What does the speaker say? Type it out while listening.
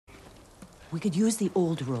We could use the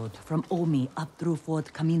old road from Omi up through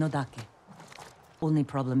Fort Kaminodake. Only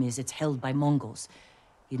problem is it's held by Mongols.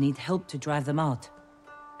 You need help to drive them out.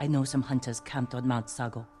 I know some hunters camped on Mount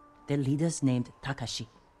Sago. Their leader's named Takashi.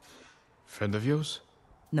 Friend of yours?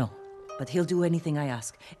 No, but he'll do anything I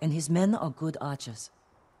ask, and his men are good archers.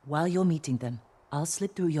 While you're meeting them, I'll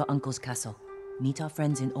slip through your uncle's castle. Meet our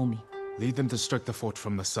friends in Omi. Lead them to strike the fort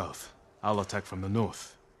from the south. I'll attack from the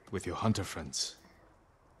north, with your hunter friends.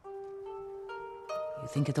 You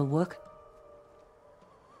think it'll work?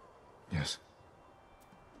 Yes.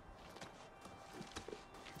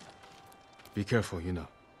 Be careful, you know.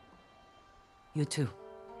 You too.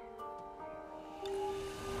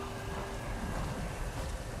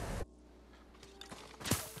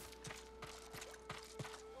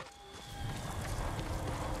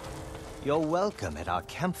 You're welcome at our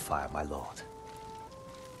campfire, my lord.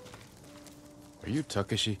 Are you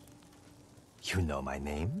Takashi? You know my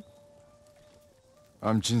name?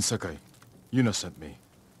 I'm Jin Sakai. Yuna sent me.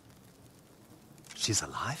 She's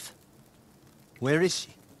alive? Where is she?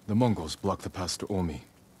 The Mongols blocked the pass to Omi.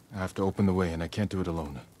 I have to open the way, and I can't do it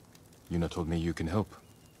alone. Yuna told me you can help.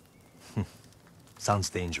 Sounds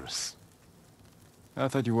dangerous. I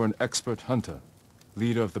thought you were an expert hunter.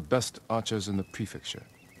 Leader of the best archers in the prefecture.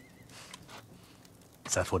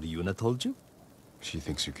 Is that what Yuna told you? She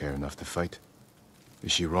thinks you care enough to fight.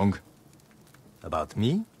 Is she wrong? About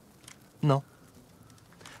me? No.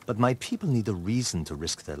 But my people need a reason to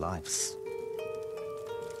risk their lives.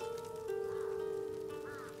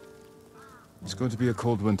 It's going to be a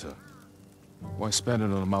cold winter. Why spend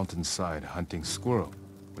it on a mountainside hunting squirrel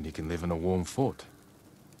when you can live in a warm fort?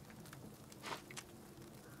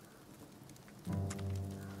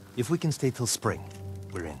 If we can stay till spring,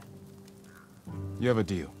 we're in. You have a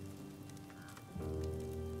deal.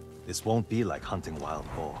 This won't be like hunting wild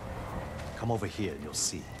boar. Come over here and you'll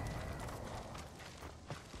see.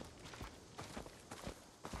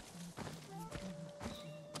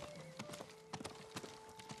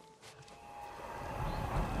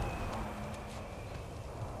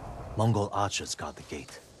 Mongol archers guard the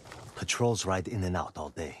gate. Patrols ride in and out all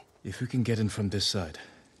day. If we can get in from this side,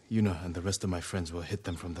 Yuna and the rest of my friends will hit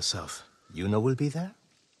them from the south. Yuna will be there?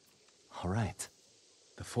 All right.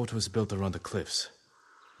 The fort was built around the cliffs.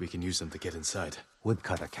 We can use them to get inside.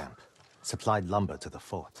 Woodcutter camp. Supplied lumber to the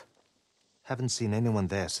fort. Haven't seen anyone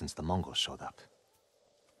there since the Mongols showed up.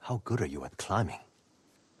 How good are you at climbing?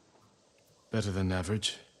 Better than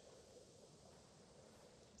average.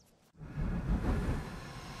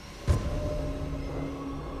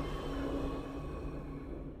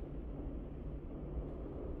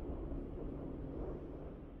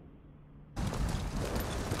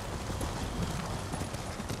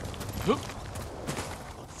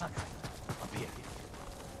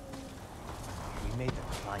 We made them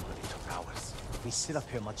climb, but it took hours. If we sit up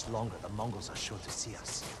here much longer, the Mongols are sure to see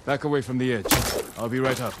us. Back away from the edge. I'll be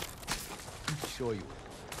right up. Sure you will.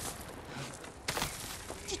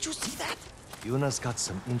 Did you see that? Yuna's got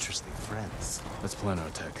some interesting friends. Let's plan our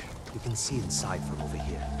attack. You can see inside from over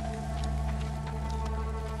here.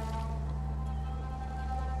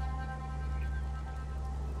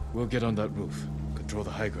 We'll get on that roof. Control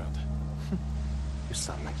the high ground. You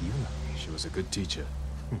sound like Yuna. She was a good teacher.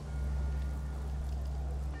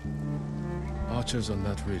 Archers on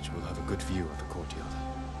that ridge will have a good view of the courtyard.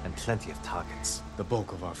 And plenty of targets. The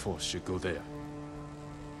bulk of our force should go there.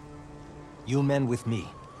 You men with me.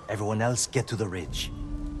 Everyone else get to the ridge.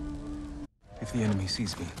 If the enemy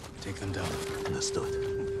sees me, take them down. Understood.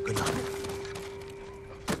 Good luck.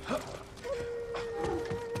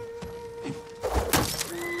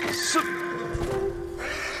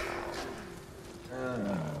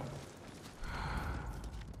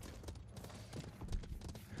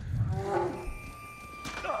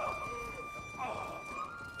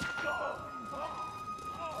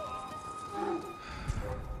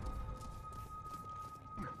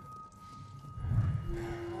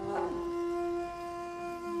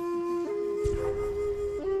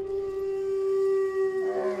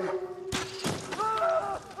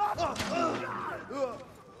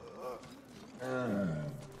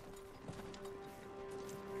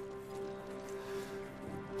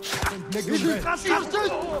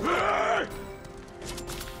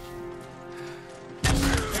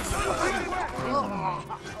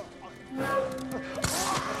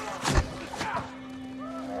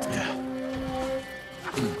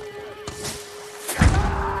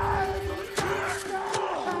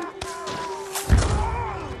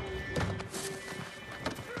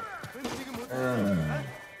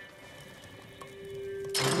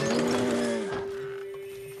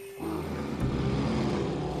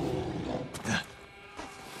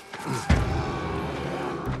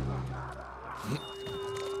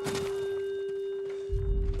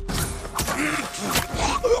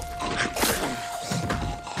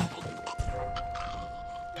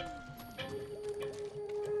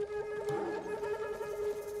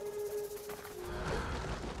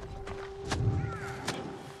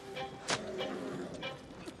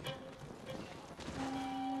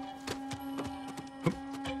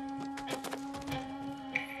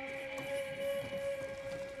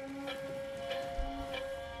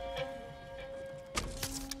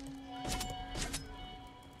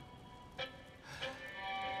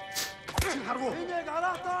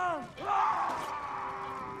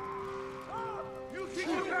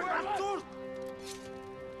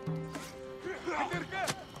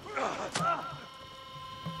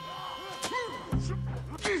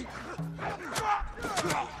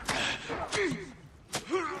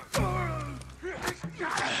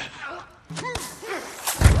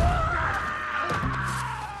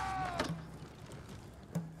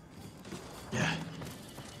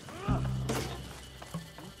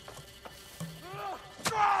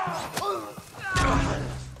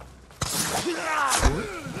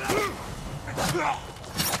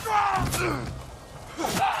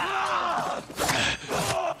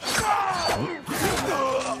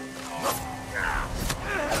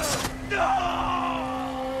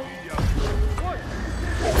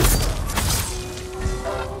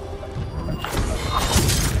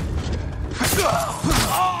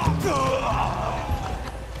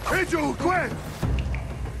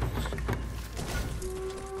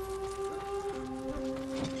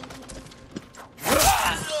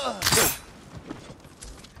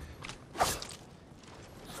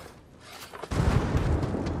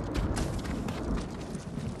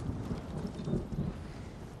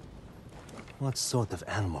 What sort of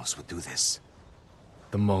animals would do this?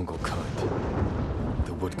 The Mongol kind.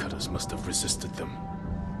 The woodcutters must have resisted them.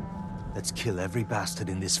 Let's kill every bastard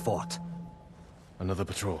in this fort. Another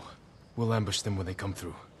patrol. We'll ambush them when they come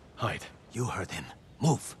through. Hide. You heard him.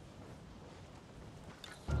 Move.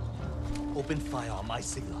 Open fire on my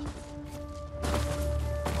signal.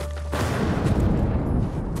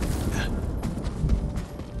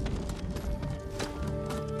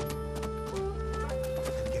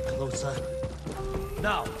 Get closer.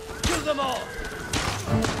 Now, kill them all!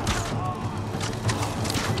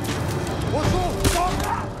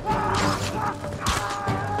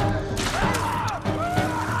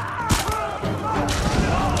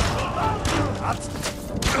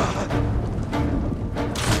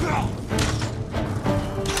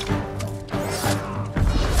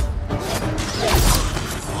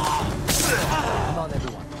 Come on,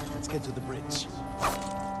 everyone. Let's get to the bridge.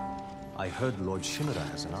 I heard Lord Shimura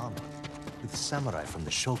has an army with samurai from the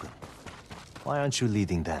Shogun. Why aren't you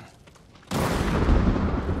leading them?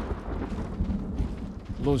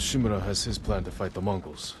 Lord Shimura has his plan to fight the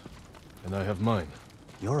Mongols. And I have mine.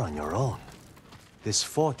 You're on your own. This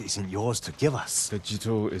fort isn't yours to give us. The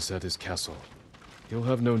Jito is at his castle. He'll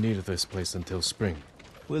have no need of this place until spring.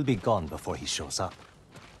 We'll be gone before he shows up.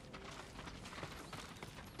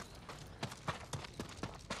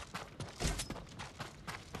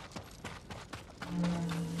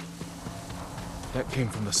 That came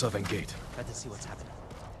from the southern gate. Better see what's happening.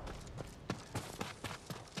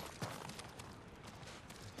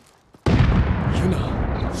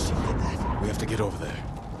 Yuna! She did that. We have to get over there.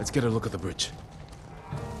 Let's get a look at the bridge.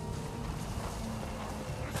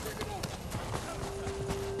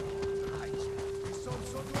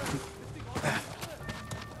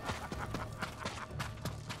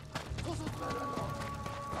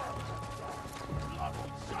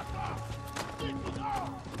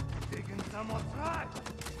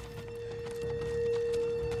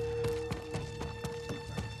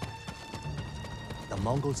 The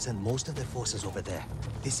Mongols sent most of their forces over there.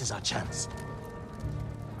 This is our chance.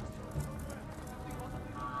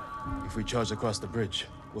 If we charge across the bridge,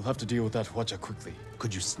 we'll have to deal with that Hwacha quickly.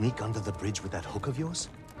 Could you sneak under the bridge with that hook of yours?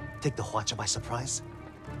 Take the Hwacha by surprise?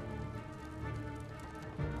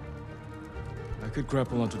 I could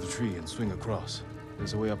grapple onto the tree and swing across.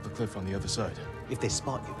 There's a way up the cliff on the other side. If they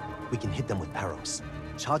spot you, we can hit them with arrows.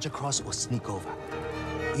 Charge across or sneak over.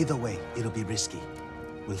 Either way, it'll be risky.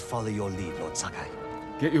 We'll follow your lead, Lord Sakai.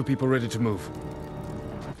 Get your people ready to move.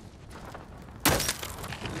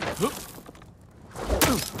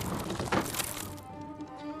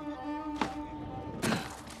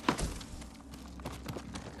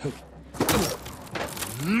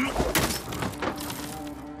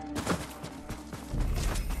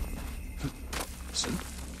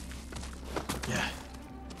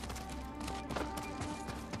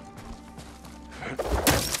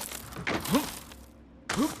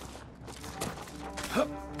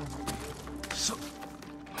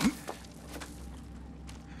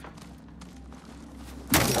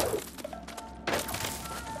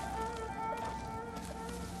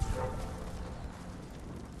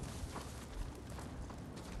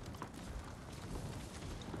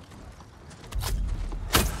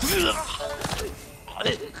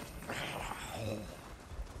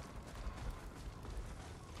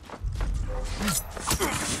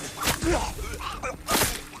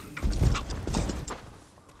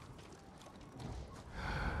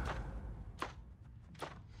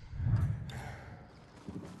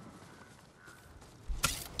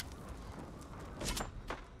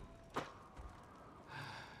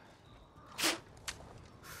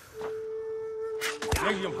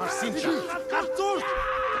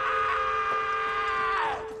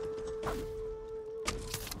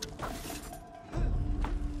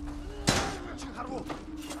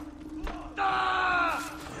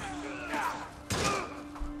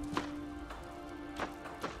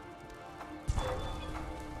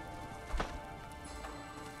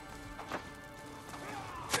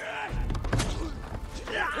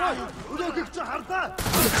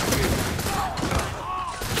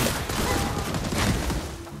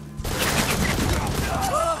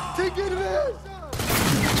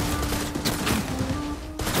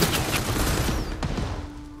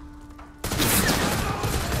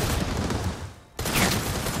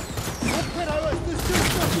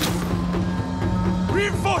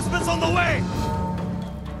 Reinforcements on the way!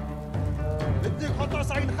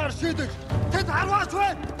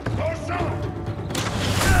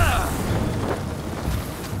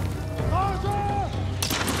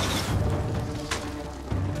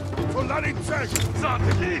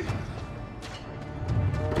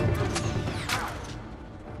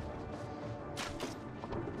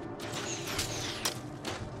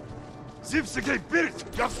 Zivsegay Birt,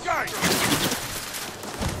 Yavskai!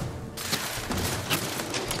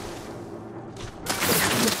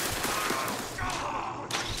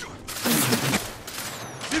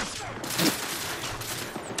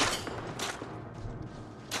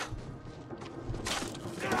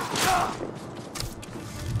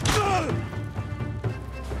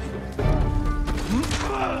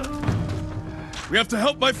 We have to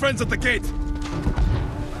help my friends at the gate!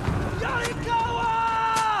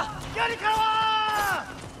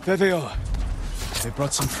 There they are. They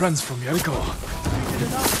brought some friends from Yarikawa.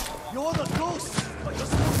 You're the ghost, but you're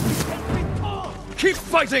supposed to be big Paul. Keep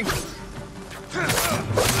fighting!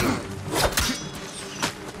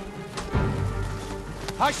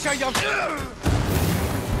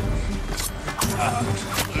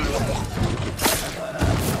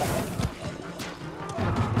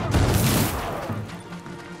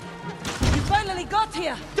 You finally got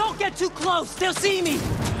here! Don't get too close! They'll see me!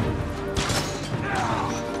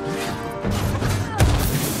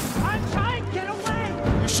 I'm trying! Get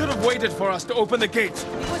away! You should have waited for us to open the gate.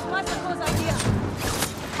 It was Masako's idea.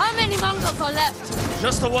 How many Mongols are left?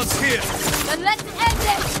 Just the ones here. Then let's end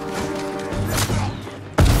it!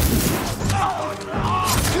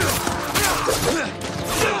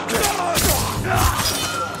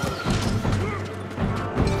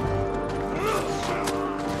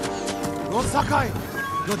 Lord Sakai,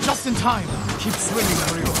 you're just in time. Keep swinging,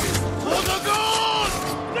 Mario. For the gold!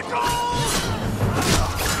 The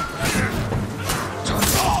gold!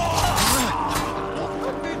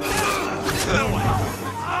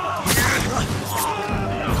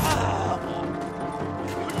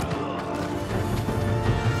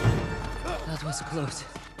 That was close.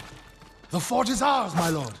 The fort is ours, my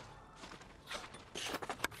lord.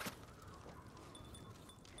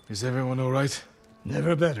 Is everyone all right?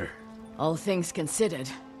 Never better. All things considered.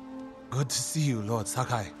 Good to see you, Lord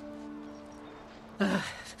Sakai.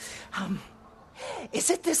 Is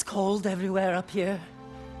it this cold everywhere up here?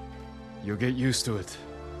 You'll get used to it.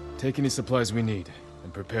 Take any supplies we need,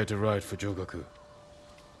 and prepare to ride for Jogaku.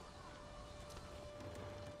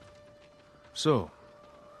 So,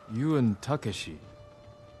 you and Takeshi,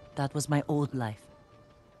 That was my old life.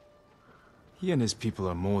 he and his people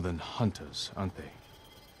are more than hunters, aren't they?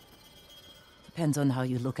 Depends on how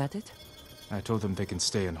you look at it. I told them they can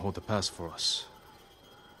stay and hold the pass for us.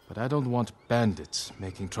 But I don't want bandits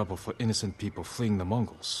making trouble for innocent people fleeing the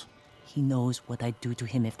Mongols. He knows what I'd do to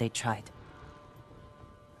him if they tried.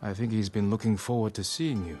 I think he's been looking forward to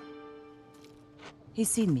seeing you. He's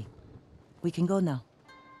seen me. We can go now.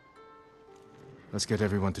 Let's get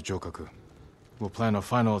everyone to Jogaku. We'll plan our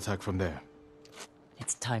final attack from there.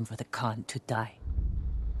 It's time for the Khan to die.